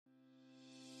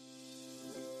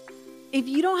If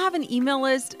you don't have an email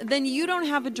list, then you don't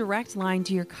have a direct line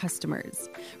to your customers.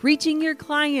 Reaching your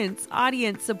clients,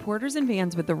 audience, supporters, and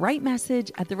fans with the right message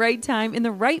at the right time in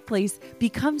the right place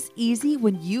becomes easy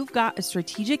when you've got a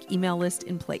strategic email list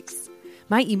in place.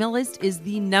 My email list is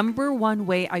the number one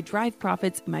way I drive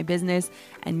profits in my business,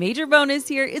 and major bonus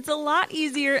here, it's a lot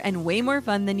easier and way more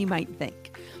fun than you might think.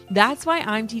 That's why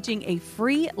I'm teaching a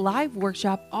free live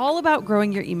workshop all about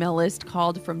growing your email list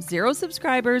called From Zero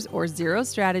Subscribers or Zero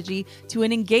Strategy to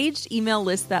an Engaged Email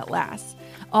List That Lasts.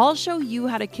 I'll show you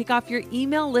how to kick off your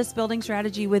email list building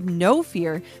strategy with no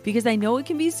fear, because I know it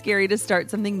can be scary to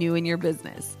start something new in your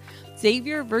business. Save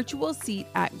your virtual seat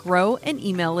at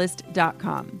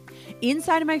growanemaillist.com.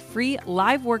 Inside of my free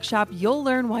live workshop, you'll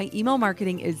learn why email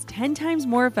marketing is 10 times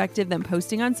more effective than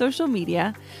posting on social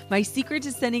media, my secret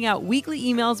to sending out weekly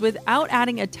emails without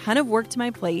adding a ton of work to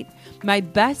my plate, my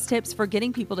best tips for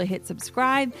getting people to hit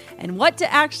subscribe, and what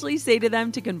to actually say to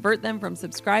them to convert them from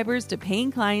subscribers to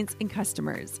paying clients and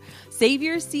customers. Save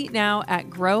your seat now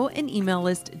at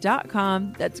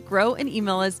growanemaillist.com. That's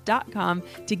growanemaillist.com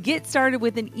to get started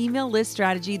with an email list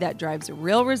strategy that drives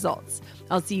real results.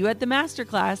 I'll see you at the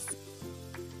masterclass.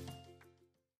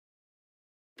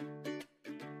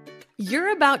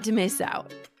 You're about to miss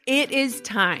out. It is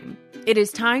time. It is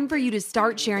time for you to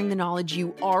start sharing the knowledge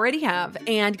you already have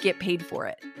and get paid for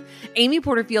it. Amy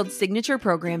Porterfield's signature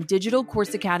program, Digital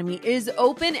Course Academy, is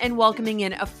open and welcoming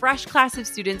in a fresh class of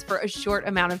students for a short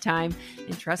amount of time.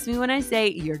 And trust me when I say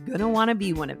you're going to want to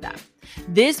be one of them.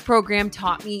 This program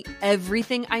taught me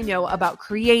everything I know about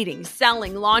creating,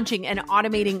 selling, launching, and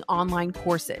automating online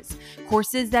courses.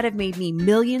 Courses that have made me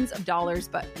millions of dollars,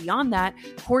 but beyond that,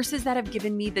 courses that have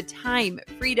given me the time,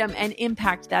 freedom, and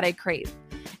impact that I crave.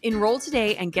 Enroll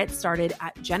today and get started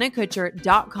at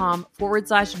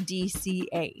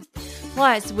jennakutcher.com/DCA.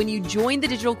 Plus, when you join the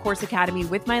Digital Course Academy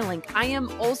with my link, I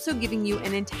am also giving you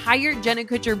an entire Jenna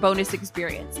Kutcher bonus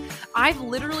experience. I've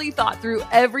literally thought through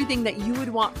everything that you would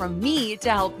want from me to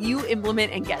help you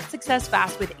implement and get success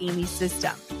fast with Amy's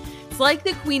system. It's like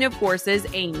the queen of courses,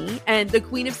 Amy, and the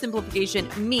queen of simplification,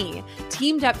 me,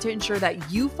 teamed up to ensure that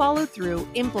you follow through,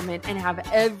 implement, and have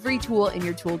every tool in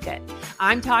your toolkit.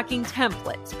 I'm talking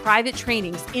templates, private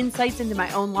trainings, insights into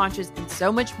my own launches, and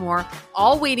so much more,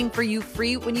 all waiting for you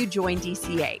free when you join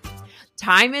DCA.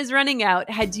 Time is running out.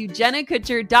 Head to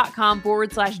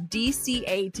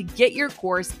jennakutcher.com/DCA to get your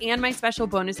course and my special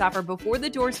bonus offer before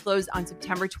the doors close on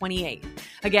September 28th.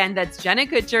 Again, that's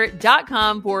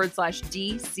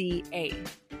jennakutcher.com/DCA.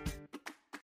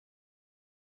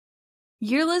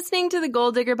 You're listening to the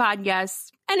Goal Digger Podcast,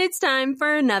 and it's time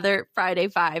for another Friday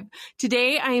 5.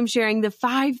 Today, I am sharing the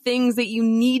 5 things that you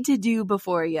need to do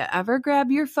before you ever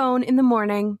grab your phone in the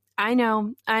morning. I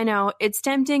know. It's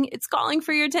tempting. It's calling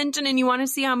for your attention, and you want to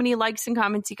see how many likes and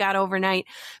comments you got overnight.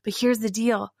 But here's the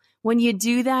deal. When you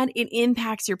do that, it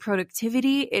impacts your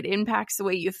productivity, it impacts the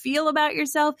way you feel about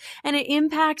yourself, and it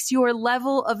impacts your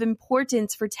level of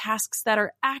importance for tasks that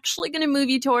are actually going to move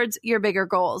you towards your bigger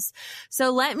goals.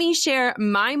 So let me share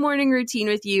my morning routine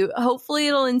with you. Hopefully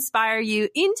it'll inspire you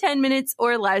in 10 minutes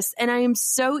or less. And I am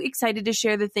so excited to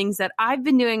share the things that I've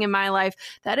been doing in my life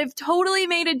that have totally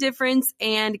made a difference.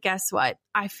 And guess what?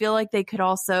 I feel like they could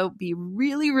also be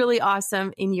really, really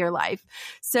awesome in your life.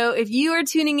 So if you are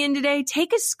tuning in today,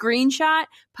 take a screenshot,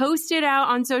 post it out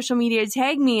on social media,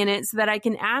 tag me in it so that I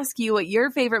can ask you what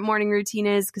your favorite morning routine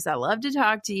is, because I love to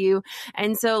talk to you.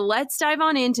 And so let's dive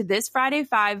on into this Friday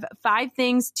 5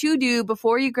 things to do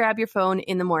before you grab your phone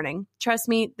in the morning. Trust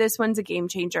me, this one's a game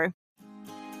changer.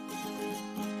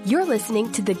 You're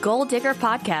listening to the Goal Digger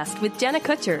Podcast with Jenna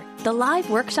Kutcher, the live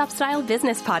workshop-style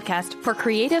business podcast for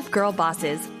creative girl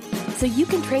bosses. So you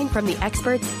can train from the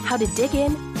experts how to dig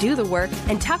in, do the work,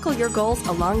 and tackle your goals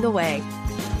along the way.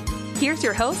 Here's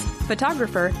your host,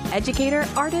 photographer, educator,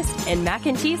 artist, and mac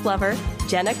and cheese lover,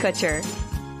 Jenna Kutcher.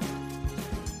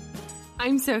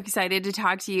 I'm so excited to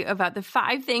talk to you about the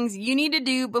 5 things you need to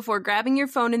do before grabbing your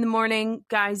phone in the morning.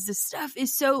 Guys, this stuff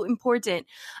is so important.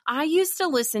 I used to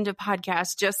listen to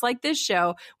podcasts just like this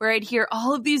show where I'd hear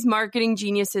all of these marketing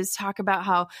geniuses talk about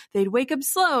how they'd wake up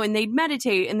slow and they'd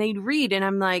meditate and they'd read. And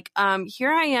I'm like,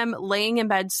 here I am laying in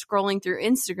bed scrolling through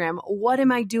Instagram. What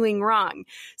am I doing wrong?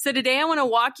 So today I want to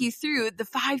walk you through the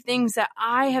 5 things that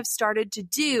I have started to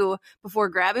do before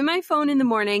grabbing my phone in the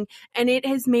morning. And it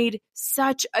has made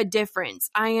such a difference.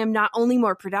 I am not only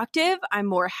more productive, I'm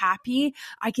more happy.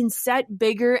 I can set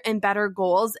bigger and better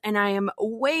goals, and I am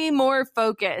way more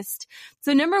focused.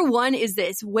 So number one is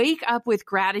this: wake up with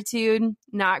gratitude,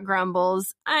 not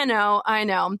grumbles. I know.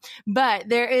 But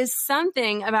there is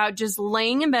something about just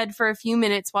laying in bed for a few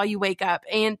minutes while you wake up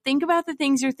and think about the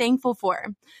things you're thankful for.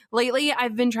 Lately,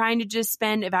 I've been trying to just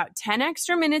spend about 10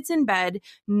 extra minutes in bed,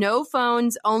 no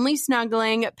phones, only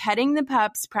snuggling, petting the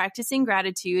pups, practicing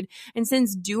gratitude. And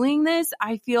since doing this,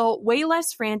 I feel way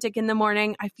less frantic in the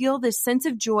morning. I feel this sense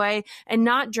of joy and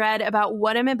not dread about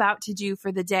what I'm about to do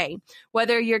for the day.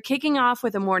 Whether you're kicking off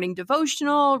with a morning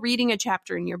devotional, reading a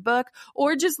chapter in your book,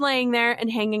 or just laying there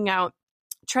and hanging out,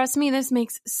 trust me, this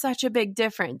makes such a big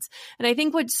difference. And I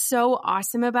think what's so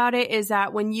awesome about it is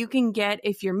that when you can get,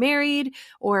 if you're married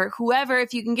or whoever,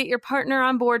 if you can get your partner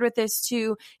on board with this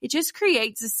too, it just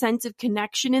creates a sense of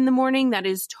connection in the morning that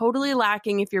is totally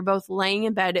lacking if you're both laying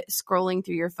in bed scrolling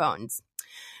through your phones.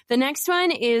 The next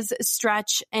one is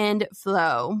stretch and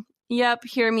flow. Yep,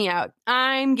 hear me out.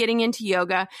 I'm getting into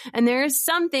yoga, and there is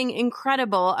something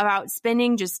incredible about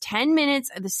spending just 10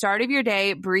 minutes at the start of your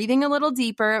day, breathing a little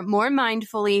deeper, more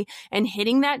mindfully, and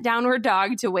hitting that downward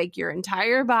dog to wake your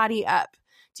entire body up.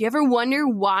 Do you ever wonder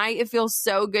why it feels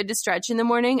so good to stretch in the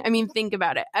morning? I mean, think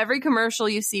about it. Every commercial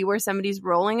you see where somebody's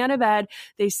rolling out of bed,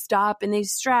 they stop and they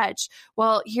stretch.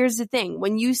 Well, here's the thing.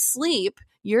 When you sleep,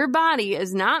 your body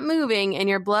is not moving and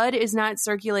your blood is not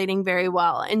circulating very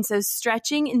well. And so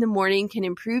stretching in the morning can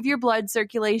improve your blood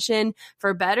circulation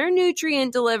for better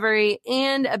nutrient delivery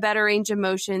and a better range of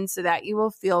motion so that you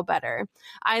will feel better.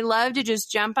 I love to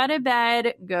just jump out of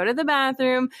bed, go to the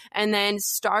bathroom, and then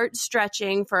start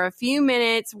stretching for a few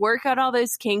minutes, work out all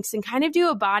those kinks, and kind of do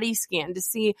a body scan to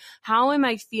see how am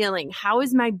I feeling? How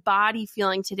is my body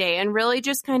feeling today? And really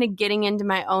just kind of getting into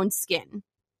my own skin.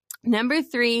 Number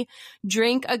 3,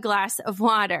 drink a glass of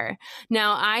water.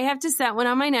 Now, I have to set one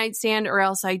on my nightstand or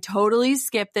else I totally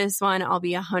skip this one. I'll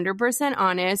be 100%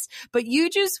 honest, but you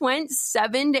just went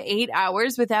 7 to 8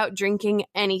 hours without drinking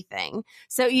anything.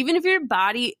 So even if your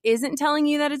body isn't telling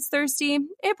you that it's thirsty,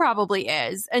 it probably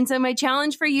is. And so my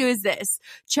challenge for you is this: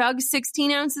 chug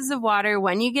 16 ounces of water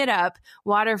when you get up.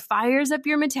 Water fires up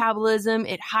your metabolism.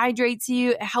 It hydrates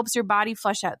you. It helps your body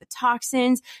flush out the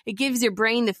toxins. It gives your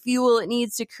brain the fuel it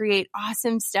needs to create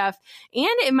awesome stuff. And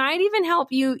it might even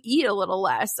help you eat a little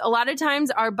less. A lot of times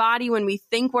our body, when we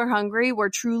think we're hungry, we're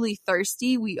truly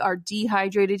thirsty. We are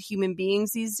dehydrated human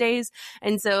beings these days.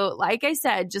 And so, like I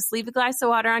said, just leave a glass of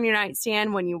water on your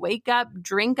nightstand. When you wake up,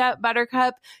 drink up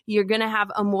Buttercup. You're going to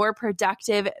have a more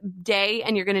productive day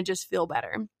and you're going to just feel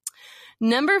better.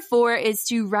 Number 4 is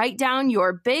to write down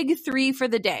your big 3 for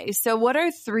the day. So what are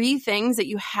 3 things that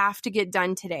you have to get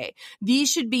done today?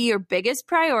 These should be your biggest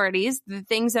priorities, the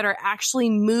things that are actually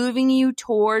moving you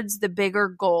towards the bigger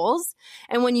goals.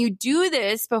 And when you do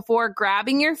this before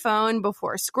grabbing your phone,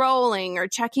 before scrolling or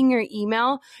checking your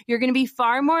email, you're going to be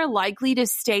far more likely to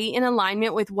stay in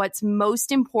alignment with what's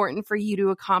most important for you to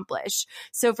accomplish.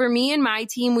 So for me and my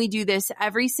team, we do this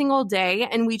every single day,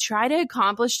 and we try to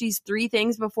accomplish these 3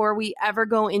 things before we ever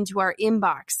go into our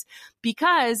inbox.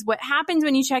 Because what happens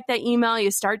when you check that email, you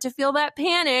start to feel that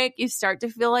panic, you start to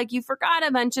feel like you forgot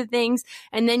a bunch of things,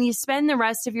 and then you spend the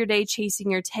rest of your day chasing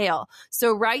your tail.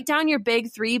 So write down your big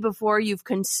 3 before you've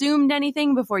consumed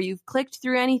anything, before you've clicked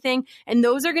through anything, and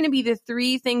those are going to be the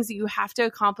 3 things that you have to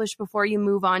accomplish before you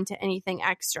move on to anything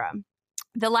extra.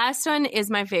 The last one is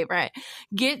my favorite.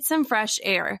 Get some fresh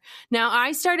air. Now,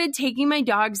 I started taking my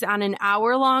dogs on an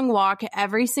hour-long walk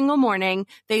every single morning.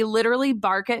 They literally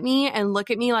bark at me and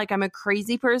look at me like I'm a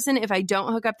crazy person if I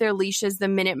don't hook up their leashes the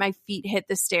minute my feet hit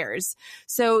the stairs.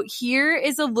 So here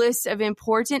is a list of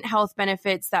important health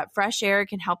benefits that fresh air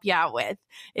can help you out with.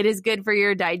 It is good for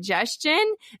your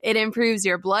digestion. It improves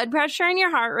your blood pressure and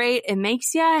your heart rate. It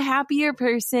makes you a happier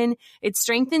person. It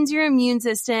strengthens your immune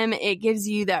system. It gives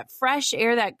you that fresh air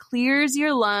that clears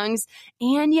your lungs,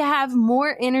 and you have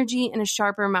more energy and a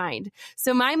sharper mind.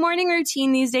 So my morning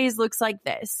routine these days looks like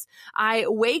this. I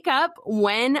wake up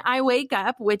when I wake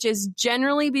up, which is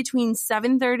generally between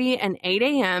 7:30 and 8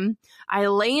 a.m. I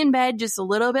lay in bed just a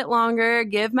little bit longer,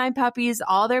 give my puppies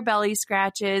all their belly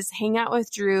scratches, hang out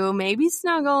with Drew, maybe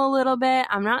snuggle a little bit.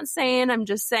 I'm not saying, I'm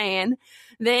just saying.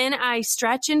 Then I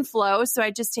stretch and flow. So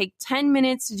I just take 10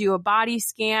 minutes to do a body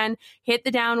scan, hit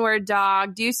the downward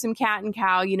dog, do some cat and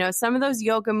cow, some of those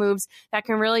yoga moves that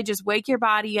can really just wake your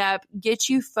body up, get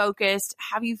you focused,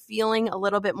 have you feeling a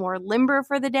little bit more limber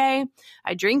for the day.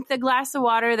 I drink the glass of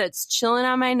water that's chilling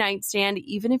on my nightstand,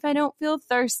 even if I don't feel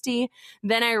thirsty.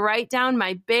 Then I write down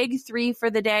my big 3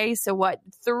 for the day. So what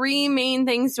 3 main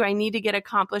things do I need to get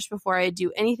accomplished before I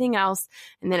do anything else?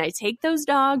 And then I take those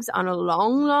dogs on a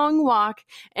long, long walk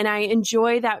and I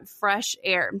enjoy that fresh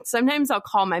air. Sometimes I'll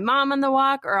call my mom on the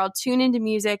walk or I'll tune into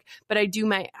music, but I do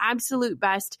my absolute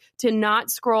best to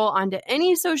not scroll onto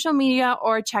any social media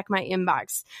or check my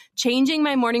inbox. Changing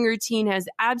my morning routine has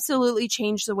absolutely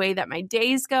changed the way that my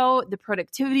days go, the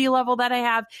productivity level that I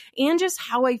have, and just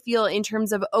how I feel in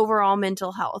terms of overall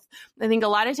mental health. I think a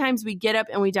lot of times we get up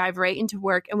and we dive right into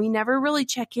work and we never really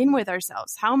check in with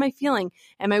ourselves. How am I feeling?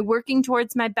 Am I working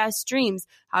towards my best dreams?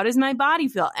 How does my body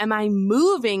feel? Am I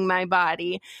moving my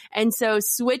body? And so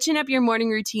switching up your morning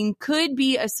routine could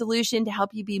be a solution to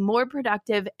help you be more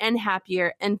productive and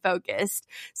happier and focused.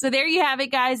 So there you have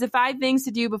it, guys. The 5 things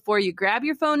to do before you grab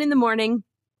your phone in the morning.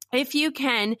 If you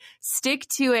can, stick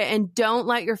to it and don't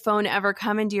let your phone ever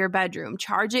come into your bedroom.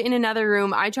 Charge it in another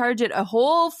room. I charge it a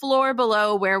whole floor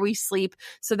below where we sleep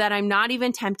so that I'm not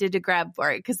even tempted to grab for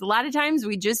it, because a lot of times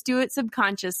we just do it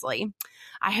subconsciously.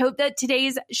 I hope that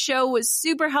today's show was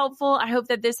super helpful. I hope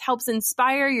that this helps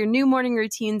inspire your new morning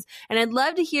routines. And I'd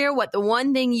love to hear what the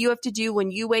one thing you have to do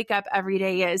when you wake up every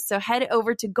day is. So head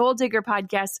over to Goal Digger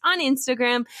Podcast on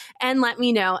Instagram and let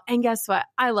me know. And guess what?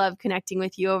 I love connecting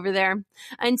with you over there.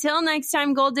 Until next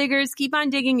time, Goal Diggers, keep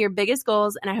on digging your biggest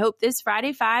goals. And I hope this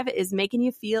Friday 5 is making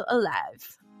you feel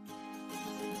alive.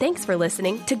 Thanks for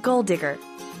listening to Goal Digger.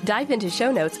 Dive into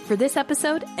show notes for this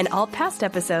episode and all past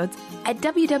episodes at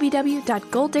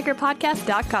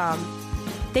www.goaldiggerpodcast.com.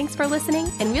 Thanks for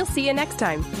listening, and we'll see you next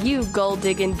time. You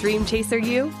goal-digging dream chaser,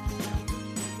 you.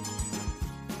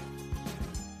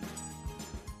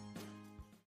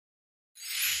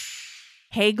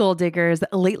 Hey, Goal Diggers.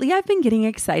 Lately, I've been getting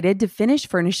excited to finish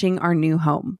furnishing our new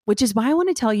home, which is why I want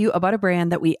to tell you about a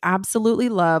brand that we absolutely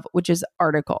love, which is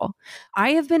Article.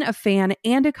 I have been a fan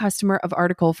and a customer of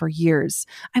Article for years.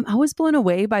 I'm always blown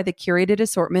away by the curated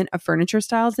assortment of furniture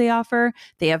styles they offer.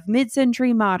 They have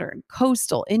mid-century modern,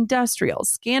 coastal, industrial,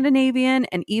 Scandinavian,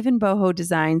 and even boho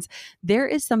designs. There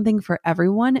is something for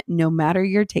everyone, no matter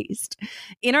your taste.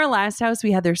 In our last house,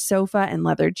 we had their sofa and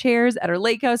leather chairs. At our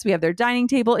lake house, we have their dining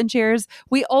table and chairs.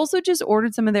 We also just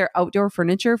ordered some of their outdoor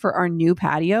furniture for our new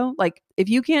patio. Like, if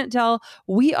you can't tell,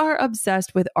 we are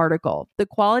obsessed with Article. The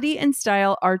quality and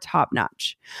style are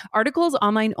top-notch. Article's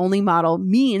online-only model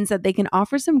means that they can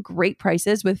offer some great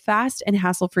prices with fast and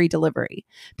hassle-free delivery.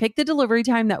 Pick the delivery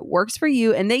time that works for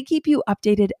you, and they keep you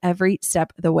updated every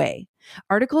step of the way.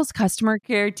 Article's customer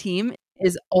care team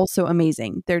is also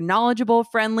amazing. They're knowledgeable,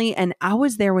 friendly, and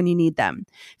always there when you need them.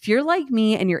 If you're like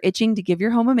me and you're itching to give your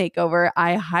home a makeover,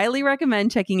 I highly recommend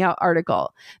checking out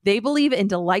Article. They believe in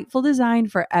delightful design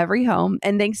for every home,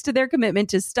 and thanks to their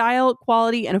commitment to style,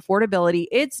 quality, and affordability,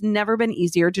 it's never been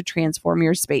easier to transform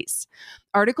your space.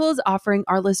 Article is offering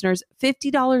our listeners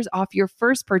 $50 off your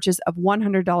first purchase of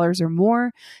 $100 or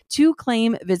more. To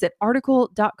claim, visit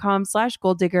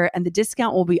article.com/goaldigger and the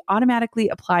discount will be automatically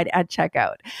applied at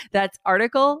checkout. That's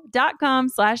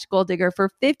article.com/goaldigger for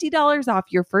 $50 off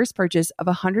your first purchase of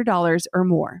 $100 or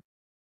more.